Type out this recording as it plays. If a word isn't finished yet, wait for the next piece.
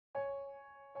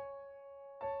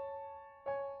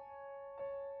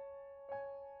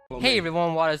Hey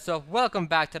everyone, what is up? Welcome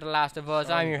back to The Last of Us.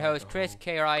 I'm your host, Chris,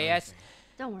 K-R-I-S.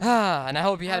 Don't worry. And I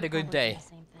hope you had a good day.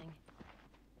 Same thing.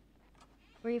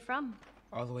 Where are you from?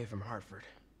 All the way from Hartford.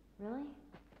 Really?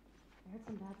 I heard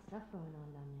some bad stuff going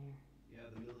on down there. Yeah,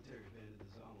 the military abandoned the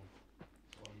zone.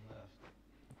 So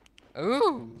I'm left.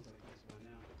 Ooh. Looks like this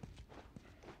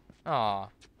by now. Aw.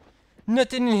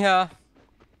 Nothing in here.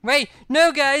 Wait,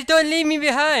 no guys, don't leave me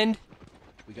behind.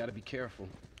 We gotta be careful.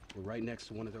 We're right next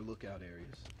to one of their lookout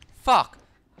areas. Fuck.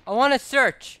 I want to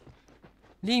search.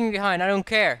 Leave me behind, I don't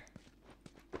care.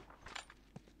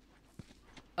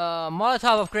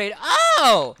 Molotov upgrade.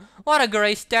 Oh! What a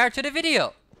great start to the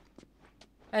video.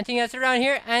 Anything else around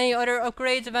here? Any other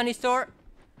upgrades of any sort?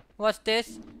 What's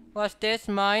this? What's this?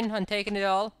 Mine. I'm taking it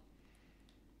all.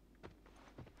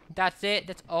 That's it.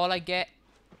 That's all I get.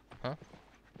 Huh?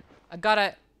 I got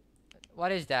a...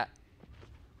 What is that?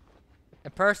 A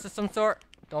purse of some sort?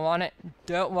 Don't want it.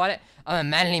 Don't want it. I'm a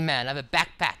manly man. I have a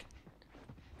backpack.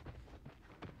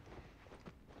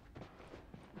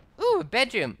 Ooh, a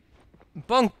bedroom.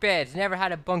 Bunk beds. Never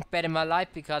had a bunk bed in my life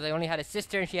because I only had a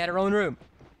sister and she had her own room.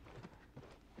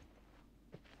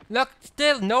 Look,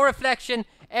 still no reflection.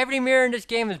 Every mirror in this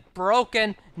game is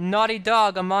broken. Naughty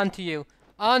dog, I'm onto you.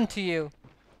 Onto you.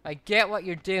 I get what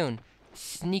you're doing.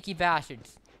 Sneaky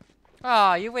bastards.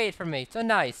 Aw, you wait for me. So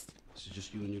nice. This is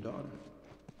just you and your daughter.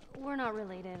 We're not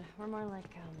related. We're more like,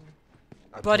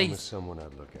 I buddies. promised someone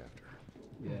I'd look after.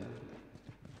 Yeah.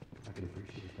 I can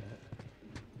appreciate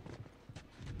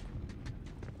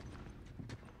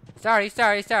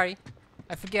that. Sorry.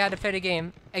 I forget how to play the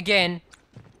game. Again.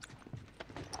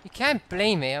 You can't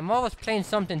blame me. I'm always playing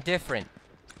something different.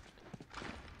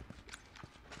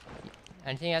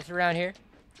 Anything else around here?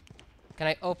 Can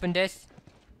I open this?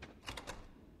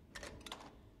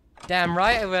 Damn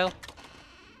right I will.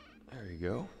 There you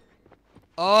go.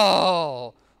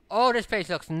 Oh! Oh, this place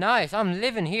looks nice. I'm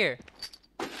living here.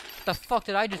 What the fuck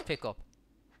did I just pick up?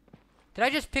 Did I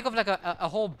just pick up like a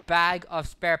whole bag of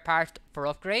spare parts for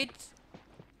upgrades?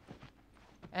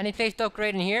 Any place to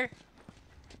upgrade in here?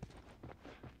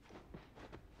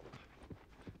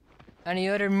 Any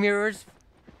other mirrors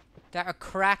that are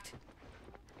cracked?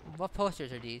 What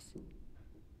posters are these?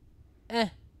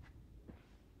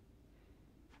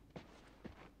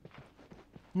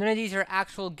 None of these are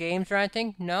actual games or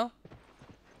anything? No?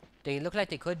 They look like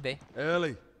they could be.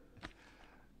 Ellie, I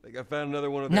think I found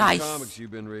another one of those Nice. comics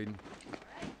you've been reading.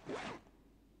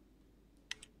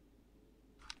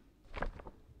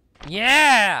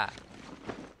 Yeah!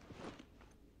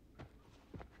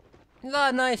 A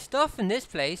lot of nice stuff in this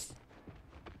place.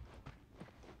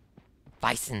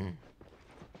 Bison.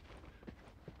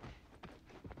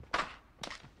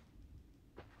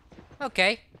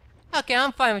 Okay. Okay,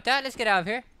 I'm fine with that. Let's get out of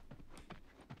here.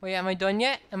 Wait, am I done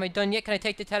yet? Am I done yet? Can I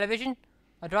take the television?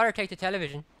 I'd rather take the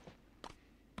television.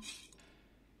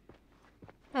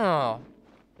 Oh.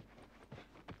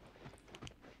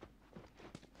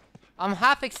 I'm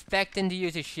half expecting to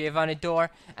use a shiv on a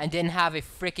door and then have a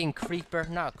freaking creeper,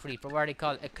 not a creeper, what do they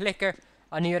call it? A clicker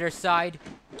on the other side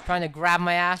trying to grab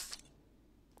my ass.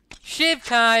 Shiv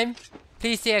time!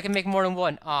 Please say I can make more than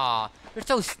one. Aw, they're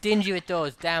so stingy with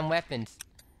those damn weapons.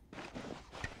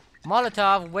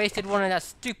 Molotov wasted one on that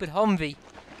stupid Humvee.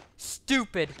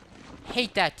 Stupid.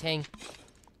 Hate that thing.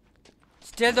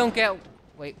 Still don't get...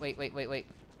 Wait.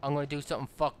 I'm gonna do something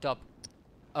fucked up.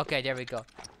 Okay, there we go.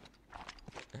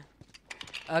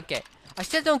 Okay. I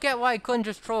still don't get why I couldn't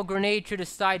just throw a grenade through the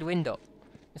side window.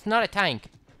 It's not a tank.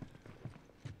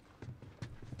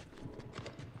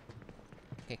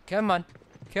 Okay, come on.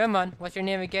 Come on. What's your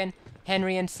name again?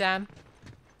 Henry and Sam?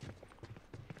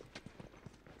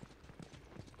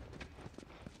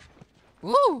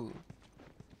 Woo!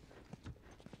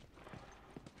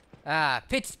 Ah,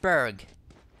 Pittsburgh.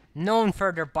 Known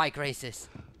for their bike races.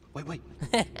 Wait.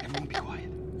 Everyone be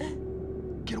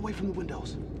quiet. Get away from the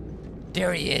windows.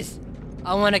 There he is.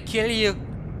 I wanna kill you.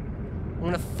 I'm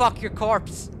gonna fuck your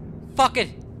corpse. Fuck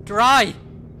it. Dry.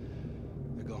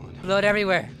 They're gone. Blood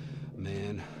everywhere.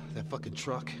 Man, that fucking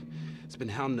truck. It's been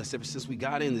hounding us ever since we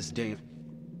got in this damn...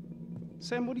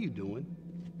 Sam, what are you doing?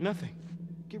 Nothing.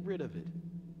 Get rid of it.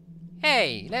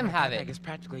 Hey, let him have My bag it. is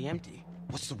practically empty.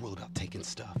 What's the rule about taking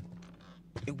stuff?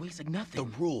 It weighs like The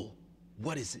nothing. rule.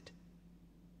 What is it?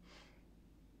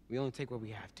 We only take what we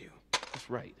have to. That's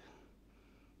right.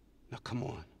 Now come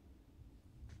on.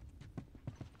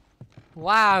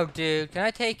 Wow, dude. Can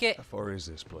I take it? How far is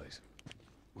this place?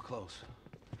 We're close.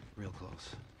 Real close.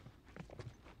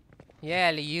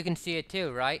 Yeah, Lee, you can see it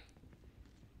too, right?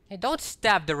 Hey, don't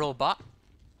stab the robot.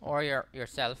 Or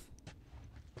yourself.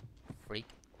 Freak.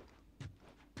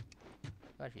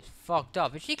 God, she's fucked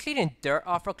up. Is she cleaning dirt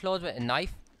off her clothes with a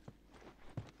knife?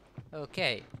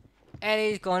 Okay.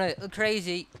 Ellie's going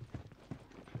crazy.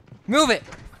 Move it!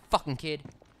 Fucking kid.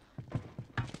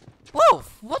 Whoa!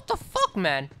 What the fuck,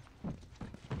 man?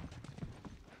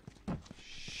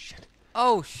 Shit.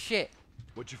 Oh, shit.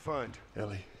 What'd you find?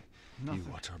 Ellie, Nothing.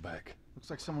 you watch our back. Looks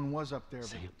like someone was up there, but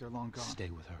Sam, they're long gone. Stay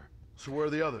with her. So where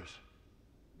are the others?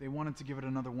 They wanted to give it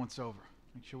another once over.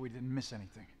 Make sure we didn't miss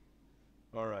anything.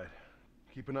 All right.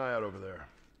 Keep an eye out over there.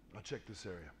 I'll check this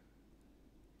area.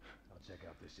 I'll check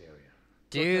out this area.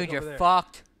 Dude, over you're there.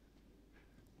 fucked.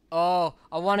 Oh,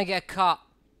 I want to get caught.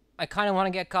 I kind of want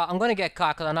to get caught. I'm going to get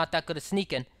caught because I'm not that good at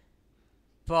sneaking.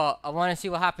 But I want to see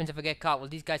what happens if I get caught. Will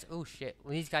these guys... Oh, shit.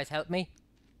 Will these guys help me?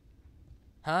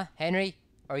 Huh? Henry?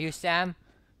 Or you, Sam?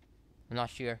 I'm not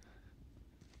sure.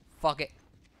 Fuck it.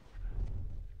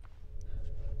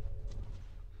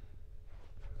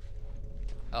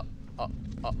 Oh.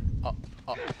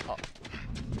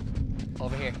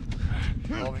 Over here.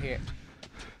 Over here.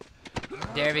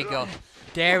 There we go.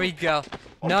 There we go.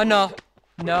 No, no.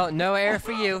 No, no air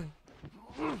for you.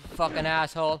 Fucking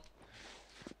asshole.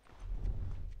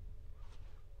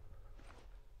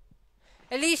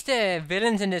 At least the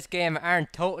villains in this game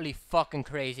aren't totally fucking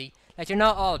crazy. Like, they're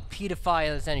not all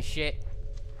pedophiles and shit.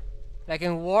 Like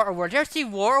in Waterworld. Did you ever see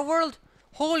Waterworld?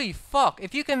 Holy fuck.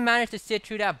 If you can manage to sit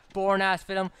through that boring ass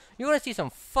film, you're gonna see some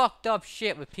fucked up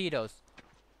shit with pedos.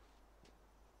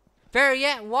 Better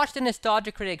yet, watch the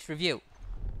Nostalgia Critics review.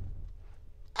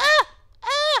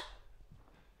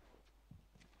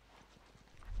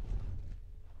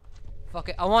 Fuck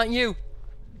it, I want you.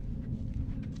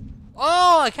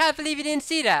 Oh, I can't believe you didn't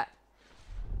see that.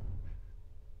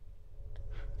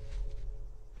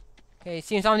 Okay,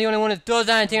 seems I'm the only one that does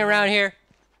anything around here.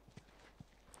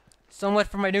 Somewhat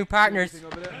for my new partners.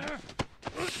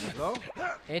 Hello?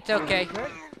 It's okay.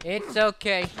 It's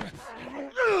okay.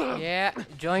 Yeah,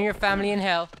 join your family in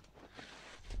hell.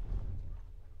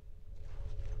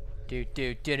 Do.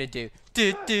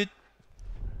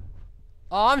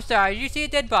 Oh, I'm sorry. Did you see a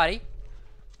dead body?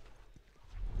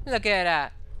 Look at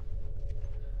that.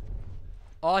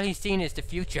 All he's seen is the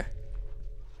future.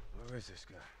 Where is this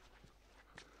guy?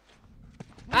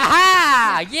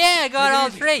 Aha! Yeah, I got all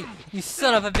three. You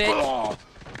son of a bitch.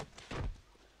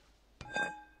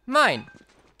 Mine.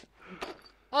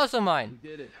 Also mine. We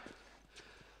did it.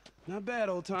 Not bad,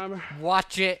 old timer.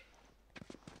 Watch it.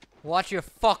 Watch your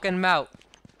fucking mouth.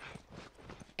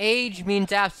 Age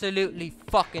means absolutely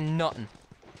fucking nothing.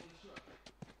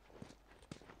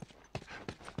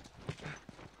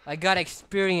 I got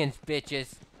experience,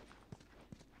 bitches.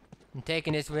 I'm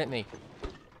taking this with me.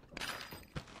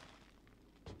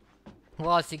 What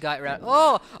else he got around?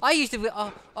 Oh, I used to be.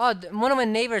 One of my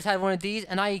neighbors had one of these,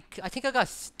 and I think I got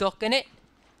stuck in it,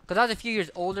 cause I was a few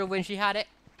years older when she had it,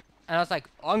 and I was like,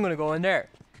 I'm gonna go in there.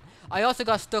 I also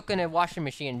got stuck in a washing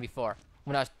machine before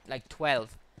when I was like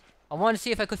 12. I wanted to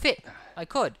see if I could fit. I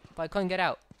could, but I couldn't get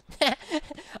out.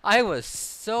 I was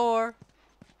sore.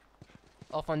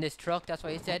 Off on this truck. That's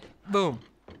what he said. Boom,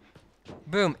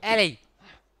 boom. Ellie,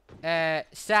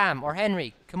 Sam, or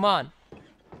Henry, come on.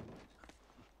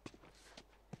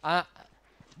 What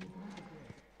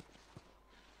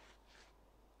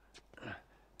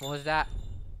was that?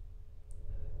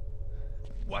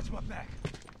 Watch my back.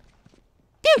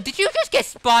 Dude, did you just get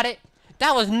spotted?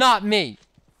 That was not me.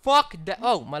 Fuck that.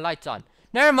 Oh, my light's on.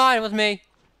 Never mind, it was me.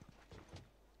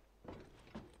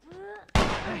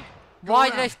 Why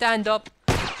did I stand up?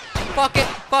 Fuck it,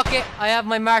 fuck it. I have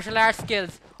my martial arts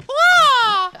skills.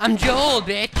 Wah! I'm Joel,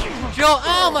 bitch. Joel.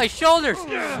 Oh, my shoulders.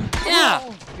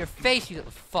 Yeah. Your face, you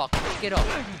little fuck. Get up.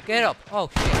 Get up. Oh,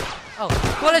 shit. Oh,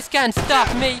 bullets can't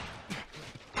stop me.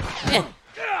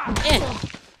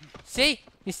 See?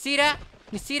 You see that?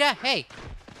 You see that? Hey.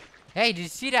 Hey, did you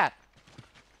see that?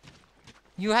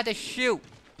 You had to shoot.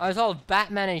 I was all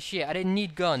Batman and shit. I didn't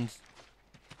need guns.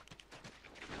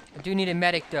 I do need a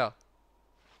medic, though.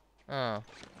 Oh.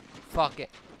 Fuck it.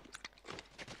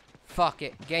 Fuck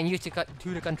it. Getting used to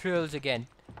the controls again.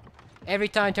 Every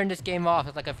time I turn this game off,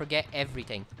 it's like I forget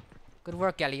everything. Good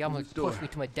work, Ellie. You almost pushed me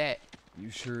to my death. You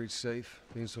sure it's safe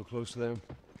being so close to them?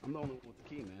 I'm the only one with the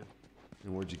key, man.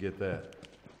 And where'd you get that?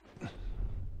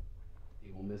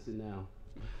 He won't miss it now.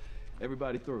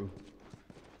 Everybody through.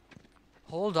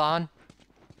 Hold on.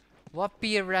 What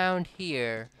be around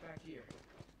here? Back here.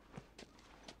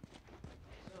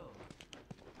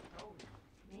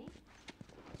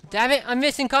 Damn it, I'm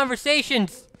missing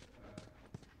conversations.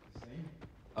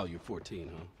 Oh, you're 14,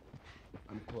 huh?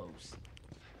 I'm close.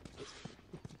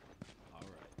 All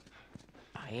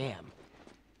right. I am.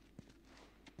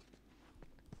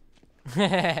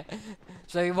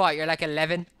 So you what? You're like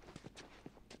 11?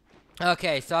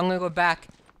 Okay, so I'm gonna go back,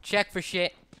 check for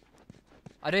shit.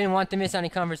 I don't even want to miss any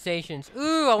conversations.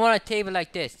 Ooh, I want a table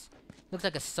like this. Looks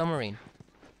like a submarine.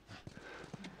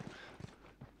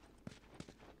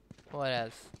 What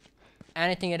else?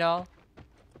 Anything at all?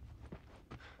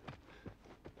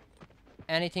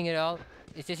 Anything at all?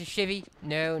 Is this a shivvy?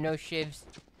 No, no shivs.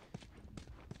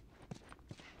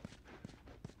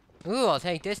 Ooh, I'll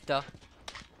take this though.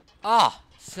 Oh,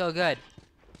 so good.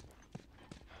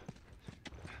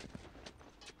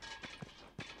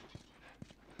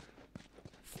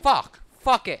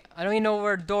 Fuck it. I don't even know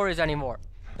where the door is anymore.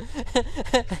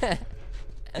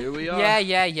 Here we are.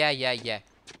 Yeah.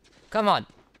 Come on.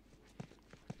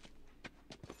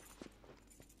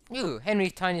 Ooh,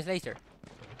 Henry's tiniest laser.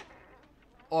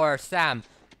 Or Sam.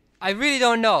 I really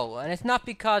don't know, and it's not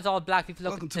because all black people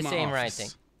look Welcome to the my same or office.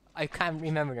 anything. I can't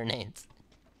remember their names.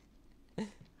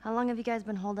 How long have you guys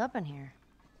been holed up in here?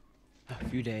 A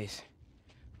few days.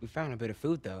 We found a bit of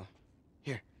food, though.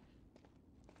 Here.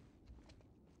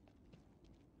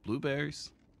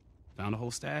 Blueberries. Found a whole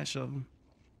stash of them.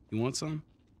 You want some?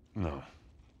 No.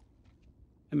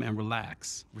 Hey man,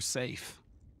 relax. We're safe.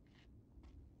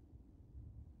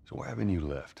 So why haven't you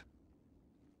left?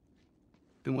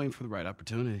 Been waiting for the right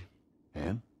opportunity.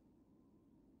 And?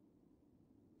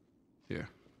 Here.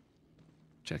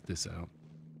 Check this out.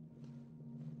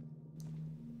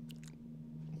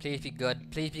 Please be good.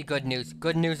 Please be good news.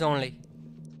 Good news only.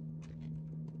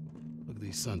 Look at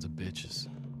these sons of bitches.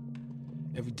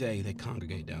 Every day they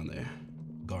congregate down there,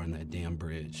 guarding that damn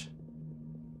bridge.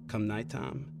 Come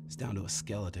nighttime, it's down to a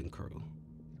skeleton crew.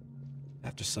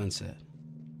 After sunset,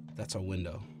 that's our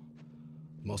window.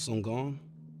 Most of them gone,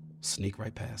 sneak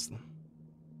right past them.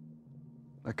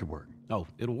 That could work. Oh,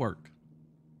 it'll work.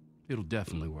 It'll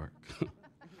definitely work.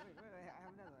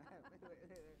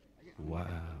 Wow.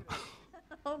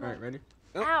 All right, ready?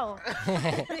 Ow!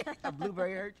 A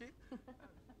blueberry hurt you?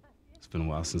 It's been a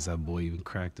while since that boy even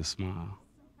cracked a smile.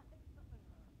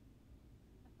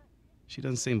 She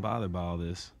doesn't seem bothered by all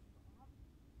this.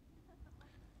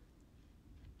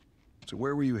 So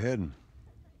where were you heading?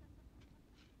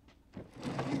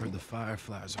 Heard the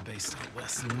Fireflies are based out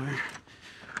west somewhere.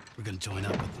 We're gonna join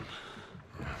up with them.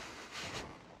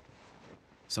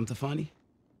 Something funny?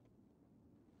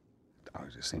 Oh,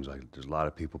 it just seems like there's a lot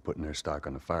of people putting their stock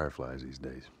on the Fireflies these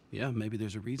days. Yeah, maybe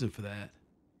there's a reason for that.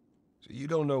 So you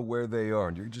don't know where they are,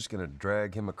 and you're just gonna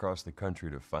drag him across the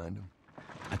country to find them?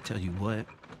 I tell you what,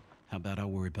 how about I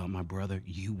worry about my brother,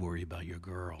 you worry about your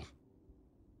girl.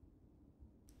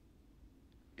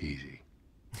 Easy.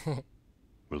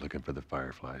 We're looking for the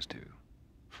Fireflies, too.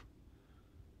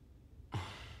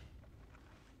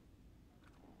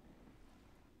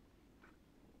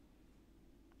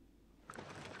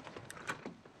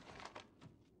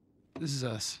 This is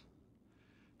us.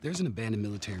 There's an abandoned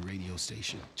military radio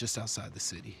station just outside the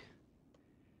city.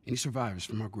 Any survivors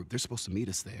from our group, they're supposed to meet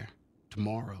us there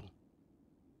tomorrow.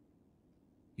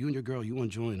 You and your girl, you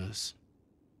want to join us?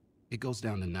 It goes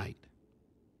down tonight.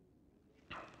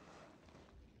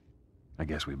 I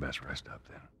guess we best rest up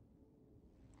then.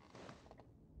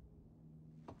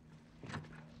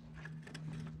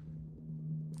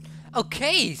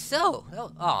 Okay, so.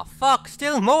 Oh, fuck.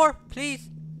 Still more, please.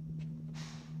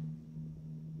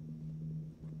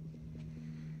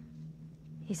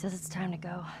 He says it's time to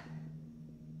go.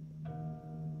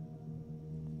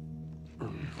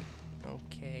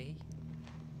 Okay.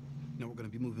 No, we're gonna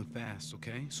be moving fast,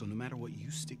 okay? So no matter what, you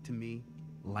stick to me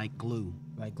like glue.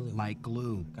 Like glue. Like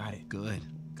glue. Got it. Good,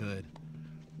 good.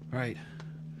 All right,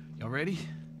 y'all ready?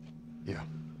 Yeah.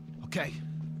 Okay.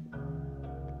 All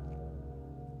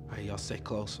right, y'all stay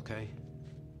close, okay?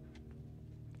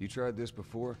 You tried this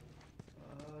before?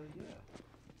 Yeah.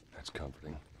 That's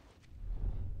comforting.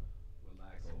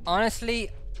 Honestly,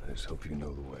 I just hope you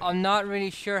know the way. I'm not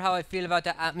really sure how I feel about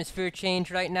the atmosphere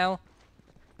change right now.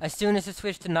 As soon as it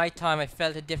switched to nighttime, I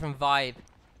felt a different vibe.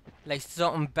 Like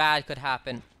something bad could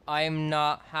happen. I'm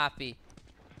not happy.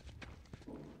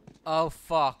 Oh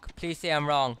fuck. Please say I'm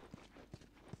wrong.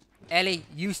 Ellie,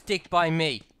 you stick by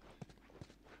me.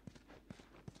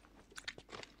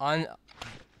 It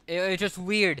was just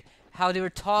weird how they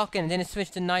were talking and then it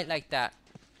switched to night like that.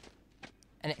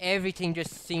 And everything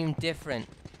just seemed different.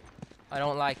 I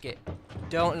don't like it.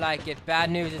 Don't like it.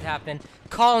 Bad news is happening.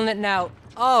 Calling it now.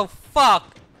 Oh,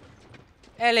 fuck.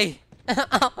 Ellie.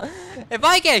 If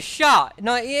I get shot,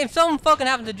 no, if something fucking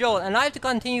happens to Joel and I have to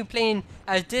continue playing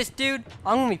as this dude,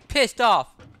 I'm gonna be pissed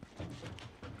off.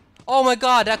 Oh my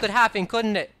god, that could happen,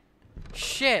 couldn't it?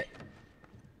 Shit.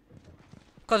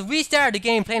 Because we started the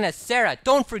game playing as Sarah.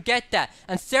 Don't forget that.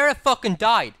 And Sarah fucking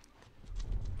died.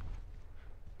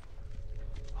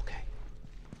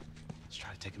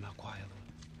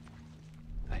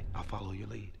 follow your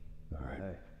lead. All right.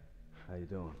 Hey, how you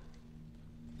doing?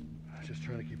 Just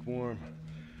trying to keep warm.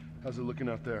 How's it looking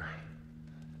out there?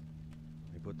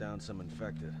 They put down some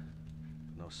infected.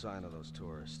 No sign of those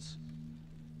tourists.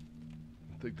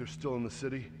 Think they're still in the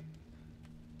city?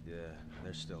 Yeah,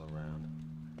 they're still around.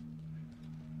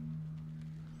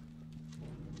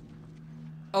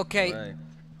 Okay. Right.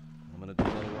 I'm gonna do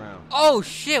another round. Oh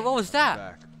shit, what was that?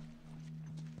 Back.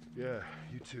 Yeah,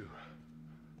 you too.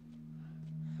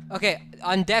 Okay,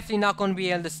 I'm definitely not going to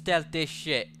be able to stealth this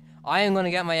shit. I am going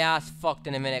to get my ass fucked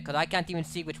in a minute, because I can't even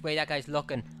see which way that guy's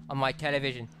looking on my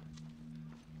television.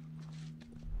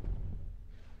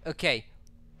 Okay.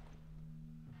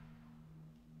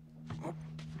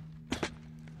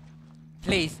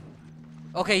 Please.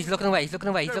 Okay, he's looking away, he's looking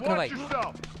away, he's looking away.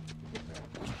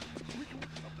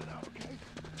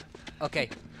 Okay.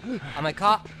 Am I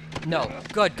caught? No.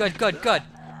 Good, good, good, good.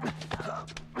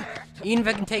 Even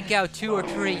if I can take out 2 or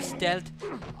 3 stealth,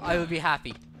 I will be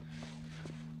happy.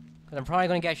 Because I'm probably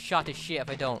going to get shot to shit if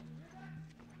I don't.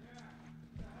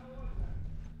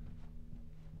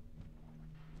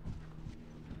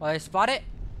 Will I spot it?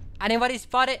 Anybody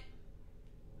spot it?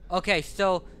 Okay,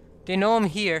 so they know I'm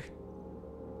here.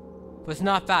 But it's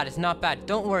not bad, it's not bad.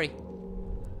 Don't worry.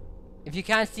 If you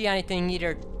can't see anything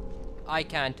either, I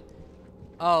can't.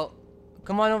 Oh,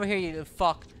 come on over here, you little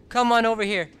fuck. Come on over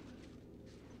here.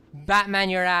 Batman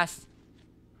your ass.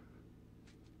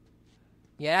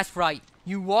 Yeah, that's right.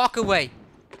 You walk away.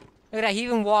 Look at that, he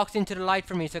even walks into the light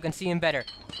for me so I can see him better.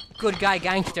 Good guy,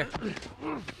 gangster.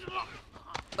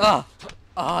 Oh,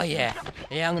 oh yeah.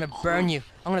 Yeah, I'm gonna burn you.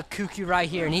 I'm gonna cook you right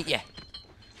here and eat you.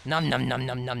 Num num num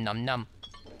num num num num.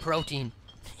 Protein.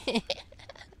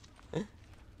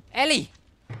 Ellie!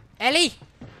 Ellie!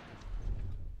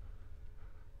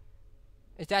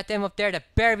 Is that them up there?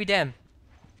 That better be them.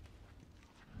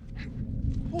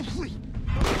 Holy!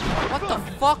 What the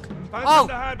fuck? Find Oh! something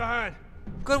to hide behind.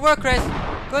 Good work, Chris.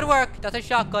 Good work. That's a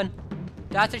shotgun.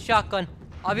 That's a shotgun.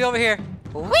 I'll be over here.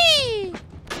 Whee!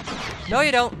 No,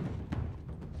 you don't.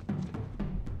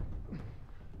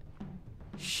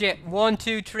 Shit. 1,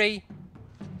 2, 3.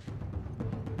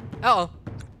 Uh-oh.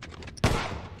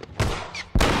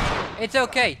 It's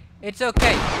okay. It's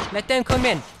okay. Let them come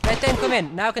in. Let them come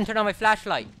in. Now I can turn on my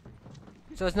flashlight.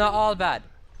 So it's not all bad.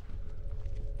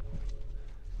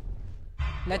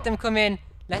 Let them come in.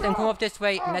 Let them come up this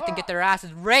way and let them get their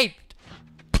asses raped.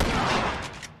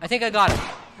 I think I got him.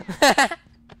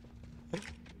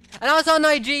 And I was on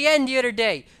IGN the other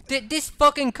day. This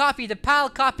fucking copy, the PAL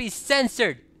copy's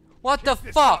censored. What the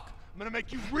fuck? I'm gonna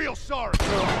make you real sorry.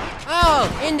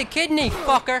 Oh, in the kidney,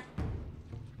 fucker.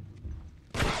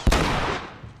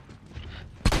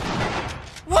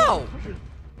 Whoa!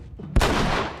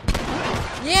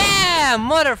 Yeah,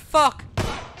 motherfuck!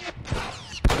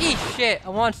 Eat shit! I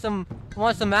want some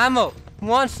ammo. I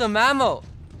want some ammo.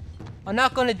 I'm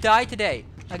not gonna die today.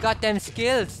 I got them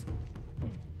skills.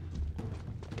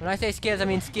 When I say skills, I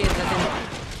mean skills as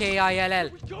in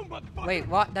K-I-L-L. Wait,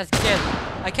 what? That's skills.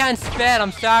 I can't spell.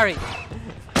 I'm sorry.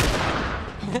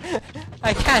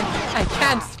 I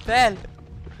can't spell.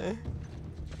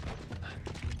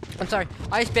 I'm sorry.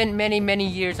 I spent many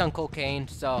years on cocaine,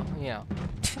 so, you know.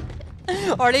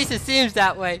 Or at least it seems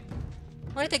that way.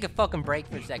 I'm gonna take a fucking break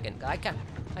for a second. I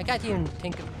can't even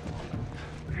think of...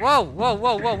 Whoa, whoa,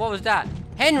 whoa, whoa, what was that?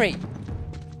 Henry!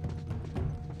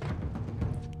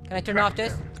 Can I turn off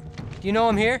this? Do you know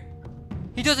I'm here?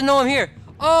 He doesn't know I'm here.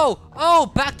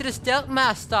 Oh, back to the stealth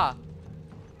master.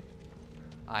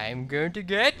 I'm going to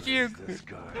get you.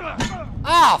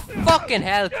 Oh, fucking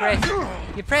hell, Chris.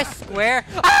 You press square.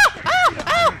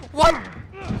 What?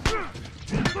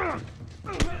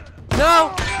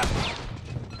 No.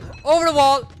 Over the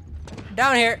wall.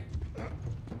 Down here.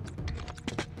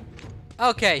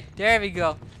 Okay, there we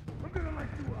go.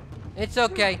 It's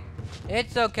okay.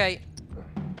 It's okay.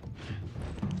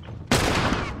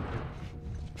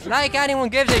 Like anyone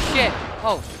gives a shit.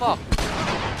 Oh, fuck.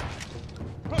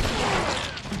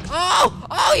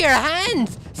 Oh, your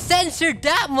hands! Censor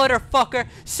that, motherfucker!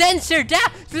 Censor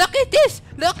that! Look at this!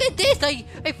 Look at this!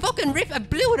 I fucking I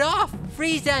blew it off!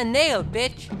 Freeze that nail,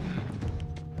 bitch!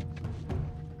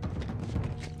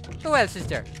 Who else is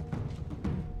there?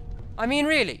 I mean,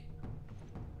 really?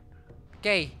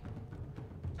 Okay.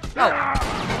 Oh!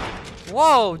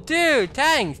 Whoa, dude!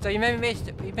 Thanks! So you made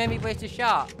me waste a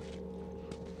shot.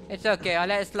 It's okay, I'll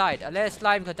let it slide. I'll let it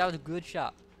slide because that was a good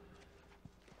shot.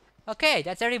 Okay,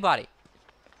 that's everybody.